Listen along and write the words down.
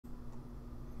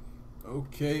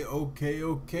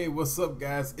Okay. What's up,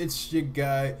 guys? It's your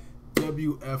guy,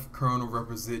 WF Colonel,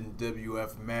 representing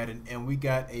WF Madden, and we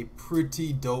got a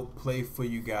pretty dope play for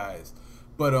you guys.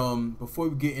 But before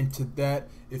we get into that,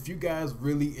 if you guys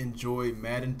really enjoy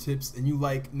Madden tips and you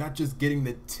like not just getting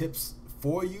the tips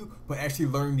for you, but actually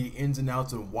learning the ins and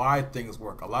outs and why things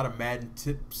work. A lot of Madden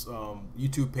tips,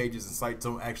 YouTube pages and sites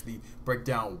don't actually break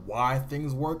down why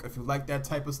things work. If you like that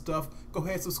type of stuff, go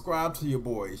ahead and subscribe to your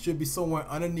boy. It should be somewhere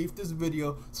underneath this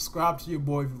video. Subscribe to your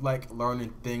boy if you like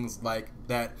learning things like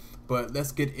that. But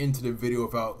let's get into the video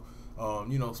without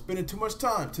spending too much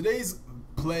time. Today's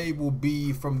play will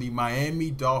be from the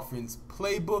Miami Dolphins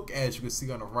playbook, as you can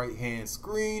see on the right hand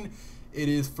screen. It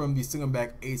is from the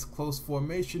Singleback Ace Close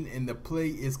formation, and the play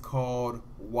is called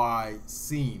Y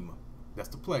Seam. That's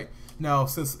the play. Now,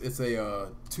 since it's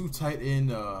a two tight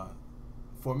end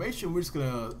formation, we're just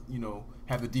gonna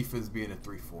have the defense be in a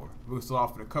 3-4. We're gonna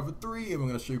start off in a cover 3, and we're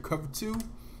gonna show you cover 2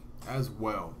 as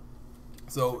well.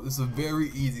 So this is a very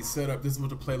easy setup. This is what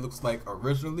the play looks like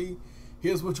originally.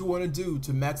 Here's what you want to do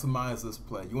to maximize this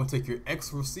play. You want to take your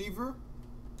X receiver,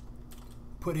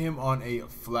 put him on a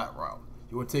flat route.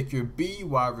 You want to take your B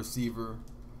wide receiver,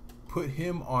 put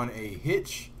him on a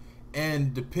hitch,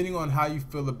 and depending on how you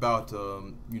feel about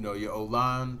your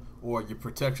O-line or your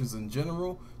protections in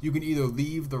general, you can either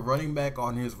leave the running back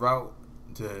on his route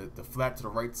to the flat to the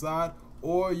right side,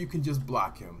 or you can just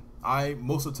block him. I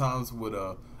most of the times would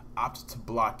opt to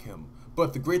block him.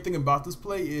 But the great thing about this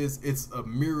play is it's a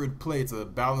mirrored play. It's a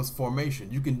balanced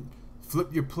formation. You can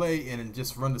flip your play and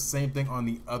just run the same thing on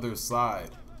the other side.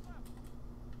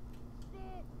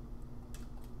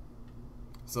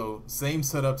 So same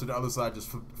setup to the other side, just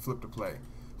flip the play.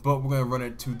 But we're gonna run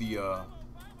it to the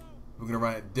we're gonna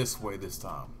run it this way this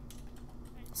time.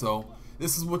 So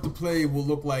this is what the play will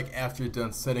look like after you're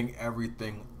done setting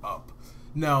everything up.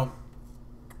 Now,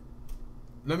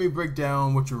 let me break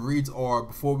down what your reads are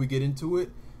before we get into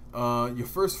it. Your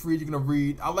first read, you're gonna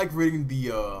read. I like reading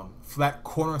the flat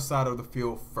corner side of the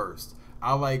field first.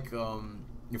 I like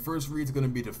your first read is gonna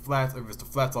be the flats. If the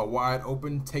flats are wide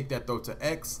open, take that throw to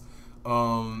X.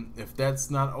 If that's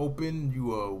not open,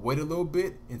 you wait a little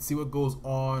bit and see what goes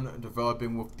on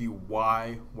developing with the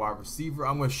Y wide receiver.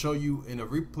 I'm going to show you in a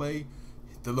replay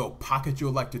the little pocket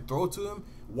you'll like to throw to him.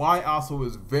 Y also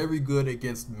is very good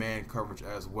against man coverage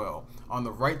as well. On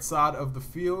the right side of the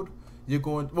field, you're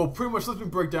going, well, pretty much let me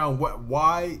break down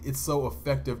why it's so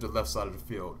effective the left side of the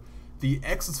field. The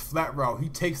X is flat route. He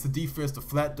takes the defense, the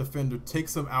flat defender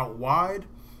takes him out wide,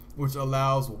 which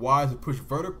allows Y to push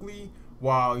vertically,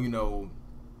 while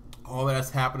all that's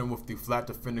happening with the flat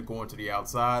defender going to the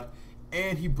outside,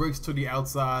 and he breaks to the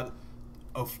outside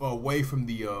away from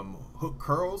the hook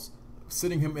curls,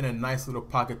 sitting him in a nice little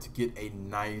pocket to get a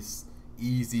nice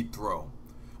easy throw.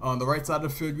 On the right side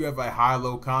of the field, you have a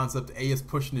high-low concept. A is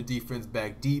pushing the defense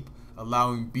back deep,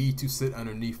 allowing B to sit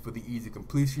underneath for the easy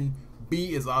completion.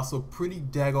 B is also pretty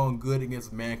daggone good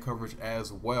against man coverage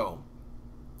as well.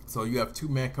 So you have two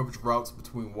man coverage routes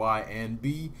between Y and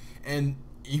B, and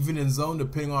even in zone,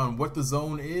 depending on what the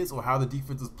zone is or how the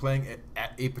defense is playing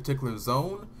at a particular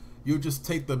zone, you'll just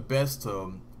take the best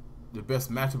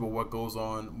matchup of what goes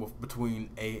on between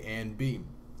A and B.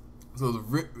 So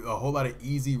there's a whole lot of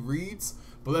easy reads,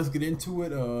 but let's get into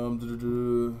it. I'm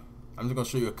just gonna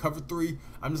show you a cover 3.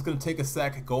 I'm just gonna take a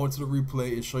sack, go into the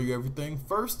replay, and show you everything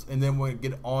first, and then we're gonna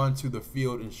get onto the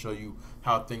field and show you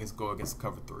how things go against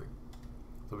cover 3.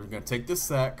 So we're going to take this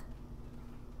sack.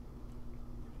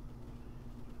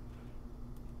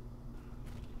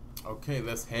 Okay,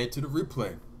 let's head to the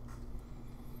replay.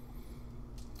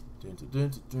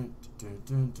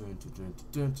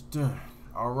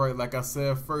 Alright, like I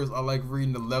said first, I like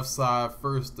reading the left side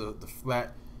first, the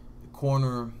flat, the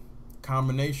corner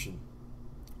combination.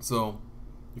 So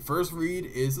your first read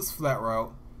is this flat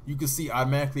route. You can see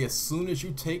automatically as soon as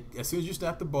you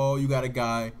snap the ball, you got a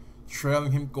guy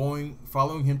trailing him,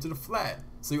 following him to the flat.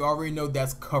 So you already know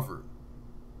that's covered.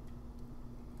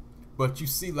 But you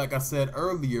see, like I said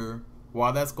earlier,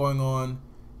 while that's going on,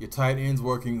 your tight end's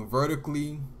working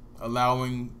vertically,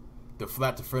 allowing the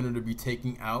flat defender to be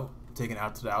taken out to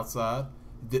the outside.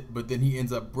 But then he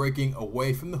ends up breaking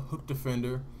away from the hook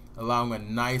defender, allowing a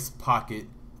nice pocket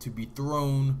to be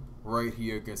thrown right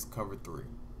here against cover 3.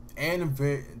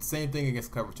 And same thing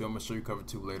against cover 2. I'm going to show you cover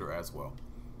 2 later as well.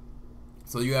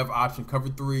 So you have option cover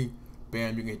 3,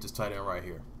 bam, you can hit this tight end right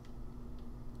here.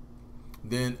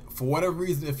 Then, for whatever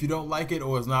reason, if you don't like it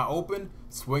or it's not open,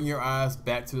 swing your eyes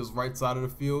back to this right side of the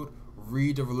field,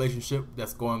 read the relationship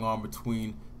that's going on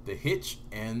between the hitch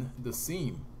and the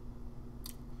seam.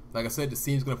 Like I said, the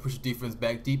seam is going to push the defense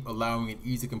back deep, allowing an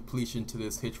easy completion to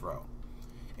this hitch route.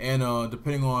 and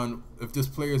depending on if this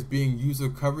player is being user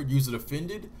covered, user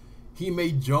defended, he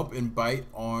may jump and bite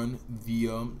on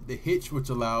the hitch, which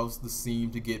allows the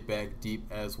seam to get back deep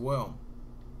as well.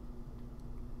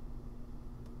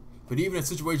 But even in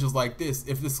situations like this,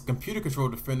 if this computer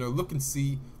controlled defender, look and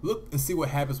see what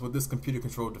happens with this computer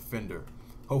controlled defender.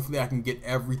 Hopefully I can get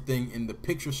everything in the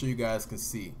picture so you guys can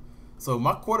see. So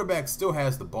my quarterback still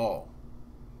has the ball.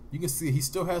 You can see he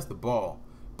still has the ball,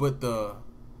 but the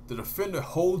defender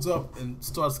holds up and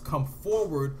starts to come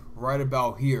forward right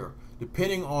about here.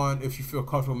 Depending on if you feel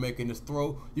comfortable making this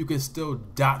throw, you can still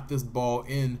dot this ball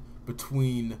in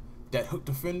between that hook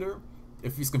defender,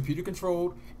 if he's computer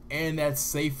controlled, and that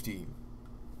safety.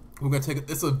 We're gonna take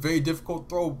it's a very difficult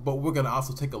throw, but we're gonna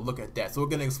also take a look at that. So we're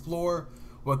gonna explore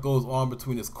what goes on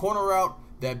between this corner route,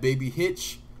 that baby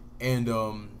hitch, and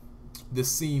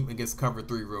this seam against cover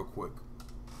 3 real quick.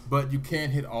 But you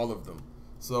can hit all of them.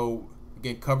 So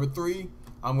again, cover 3,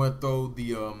 I'm gonna throw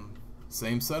the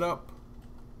same setup,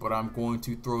 but I'm going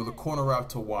to throw the corner route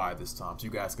to Y this time so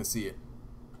you guys can see it.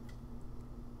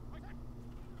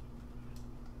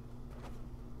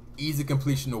 Easy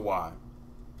completion to Y.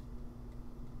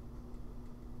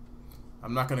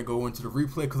 I'm not going to go into the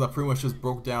replay because I pretty much just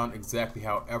broke down exactly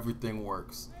how everything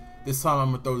works. This time I'm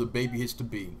going to throw the baby hitch to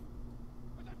B.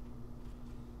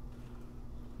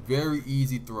 Very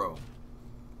easy throw.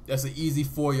 That's an easy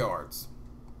 4 yards.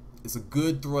 It's a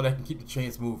good throw that can keep the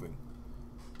chains moving.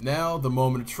 Now the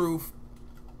moment of truth.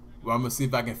 Well, I'm going to see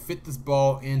if I can fit this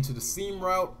ball into the seam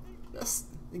route. That's,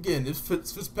 again, if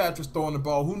Fitzpatrick's throwing the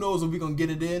ball, who knows if we're going to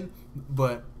get it in,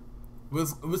 but we're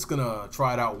just going to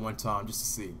try it out one time just to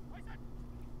see.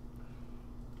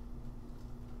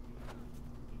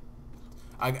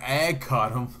 I ag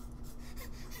caught him.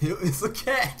 It's a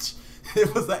catch.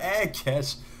 It was an ag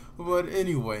catch. But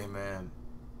anyway, man,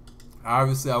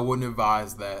 obviously I wouldn't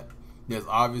advise that. There's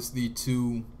obviously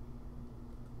two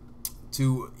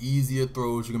easier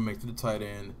throws you can make to the tight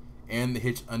end and the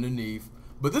hitch underneath.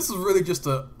 But this is really just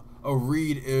a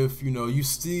read if you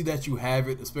see that you have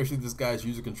it, especially if this guy's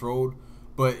user controlled.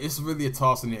 But it's really a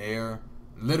toss in the air,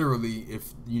 literally,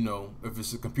 if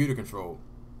it's a computer controlled.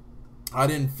 I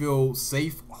didn't feel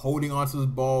safe holding onto the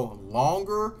ball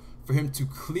longer for him to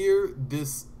clear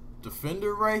this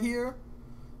defender right here.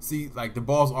 See, like, the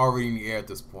ball's already in the air at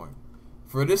this point.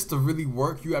 For this to really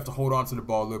work, you have to hold on to the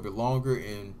ball a little bit longer,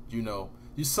 and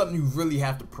it's something you really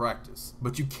have to practice.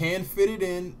 But you can fit it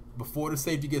in before the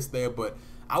safety gets there, but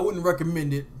I wouldn't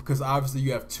recommend it because obviously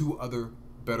you have 2 other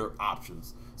better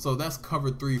options. So that's cover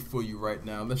 3 for you right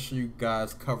now. Let's show you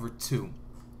guys cover 2.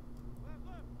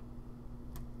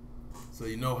 So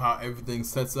you know how everything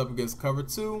sets up against cover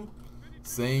 2.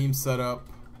 Same setup.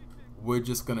 We're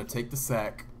just going to take the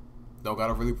sack. Don't got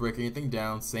to really break anything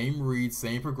down. Same read,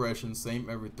 same progression, same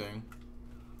everything.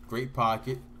 Great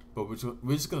pocket. But we're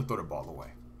just going to throw the ball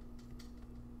away.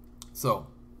 So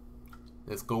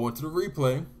let's go into the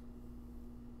replay.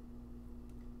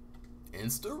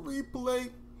 Instant replay.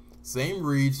 Same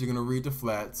reads. You're going to read the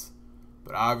flats.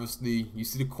 But obviously you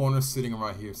see the corner sitting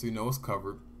right here, so you know it's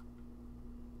covered.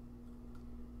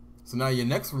 So now your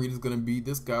next read is going to be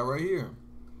this guy right here.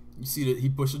 You see that he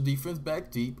pushed the defense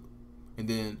back deep, and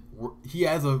then he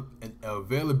has an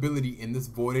availability in this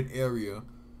voided area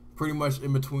pretty much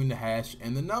in between the hash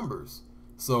and the numbers.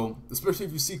 So especially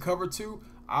if you see cover 2,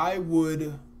 I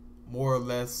would more or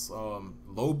less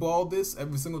lowball this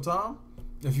every single time.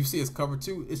 If you see it's cover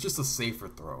 2, it's just a safer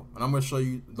throw. And I'm going to show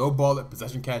you lowball it,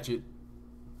 possession catch it,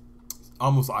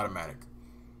 almost automatic.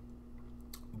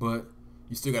 But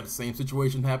you still got the same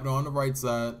situation happening on the right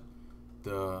side.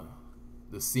 The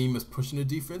seam is pushing the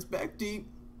defense back deep,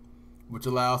 which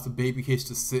allows the baby hitch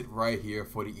to sit right here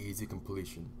for the easy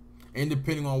completion. And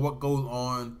depending on what goes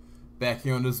on back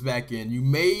here on this back end, you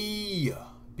may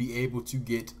be able to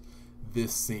get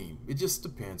this seam. It just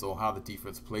depends on how the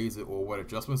defense plays it or what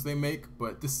adjustments they make,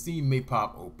 but this seam may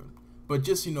pop open. But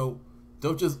just,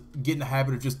 don't just get in the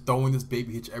habit of just throwing this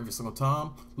baby hitch every single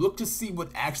time. Look to see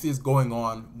what actually is going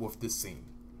on with this seam.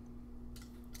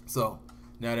 So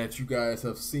now that you guys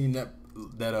have seen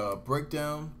that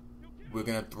breakdown, we're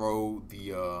gonna throw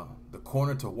the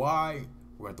corner to Y.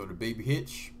 We're gonna throw the baby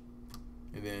hitch,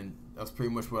 and then that's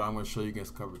pretty much what I'm gonna show you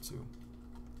against cover 2.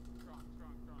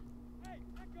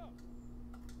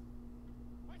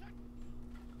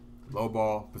 Low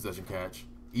ball, possession catch,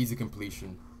 easy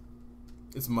completion.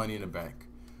 It's money in the bank.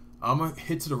 I'm gonna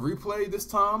hit to the replay this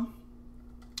time.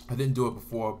 I didn't do it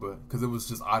before, but because it was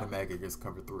just automatic against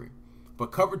cover 3. But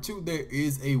cover 2, there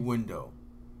is a window.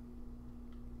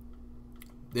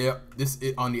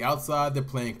 On the outside, they're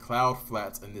playing cloud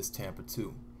flats in this Tampa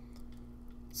 2.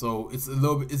 So it's a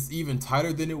little bit, it's even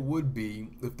tighter than it would be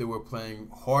if they were playing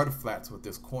hard flats with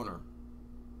this corner.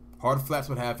 Hard flats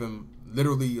would have him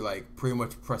literally like pretty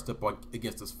much pressed up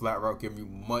against this flat route, giving you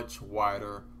much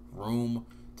wider room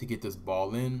to get this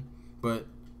ball in. But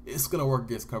it's gonna work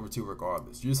against cover 2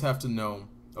 regardless. You just have to know,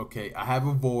 okay, I have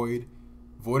a voided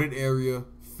area,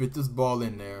 fit this ball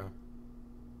in there.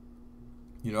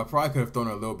 You know, I probably could have thrown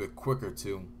it a little bit quicker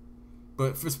too.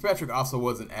 But Fitzpatrick also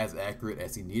wasn't as accurate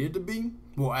as he needed to be,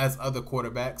 well, as other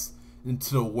quarterbacks,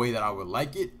 into the way that I would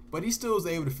like it. But he still was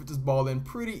able to fit this ball in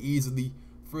pretty easily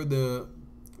for the,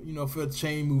 you know, for a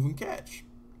chain moving catch.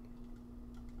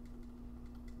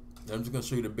 I'm just gonna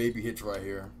show you the baby hitch right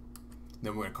here.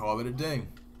 Then we're gonna call it a day.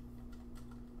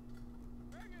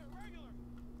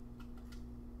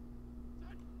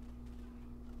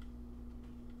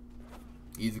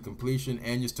 Easy completion,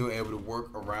 and you're still able to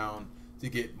work around to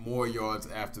get more yards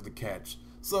after the catch.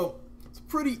 So it's a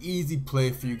pretty easy play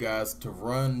for you guys to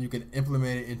run. You can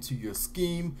implement it into your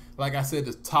scheme. Like I said,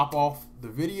 to top off the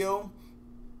video,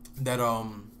 that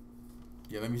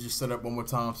yeah, let me just set up one more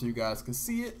time so you guys can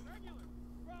see it.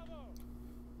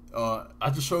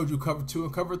 I just showed you cover 2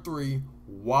 and cover 3.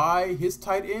 Why his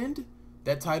tight end?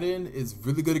 That tight end is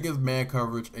really good against man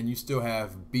coverage, and you still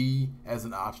have B as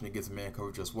an option against man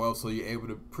coverage as well. So you're able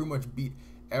to pretty much beat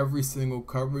every single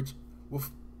coverage with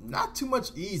not too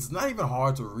much ease. It's not even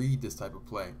hard to read this type of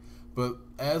play. But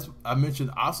as I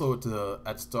mentioned also at the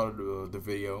start of the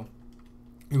video,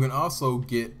 you can also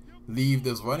leave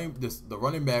the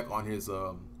running back on his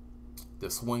the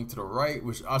swing to the right,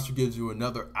 which also gives you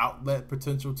another outlet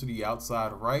potential to the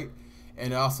outside right.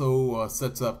 And it also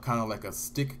sets up kind of like a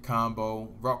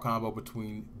route combo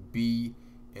between B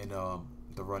and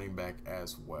the running back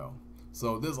as well.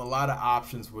 So there's a lot of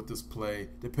options with this play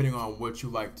depending on what you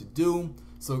like to do.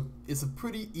 So it's a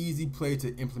pretty easy play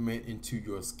to implement into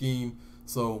your scheme.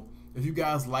 So if you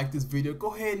guys like this video,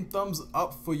 go ahead and thumbs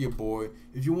up for your boy.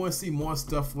 If you want to see more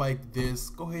stuff like this,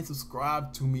 go ahead and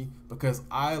subscribe to me, because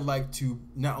I like to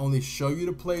not only show you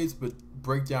the plays, but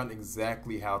break down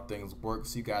exactly how things work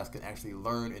so you guys can actually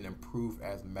learn and improve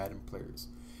as Madden players.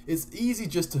 It's easy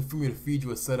just for me to feed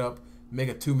you a setup, make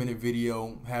a 2-minute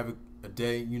video, have a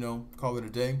day, you know, call it a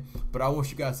day. But I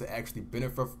want you guys to actually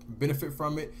benefit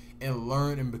from it and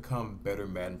learn and become better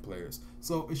Madden players.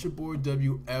 So it's your boy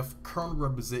WF, currently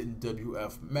representing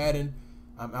WF Madden.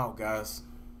 I'm out, guys.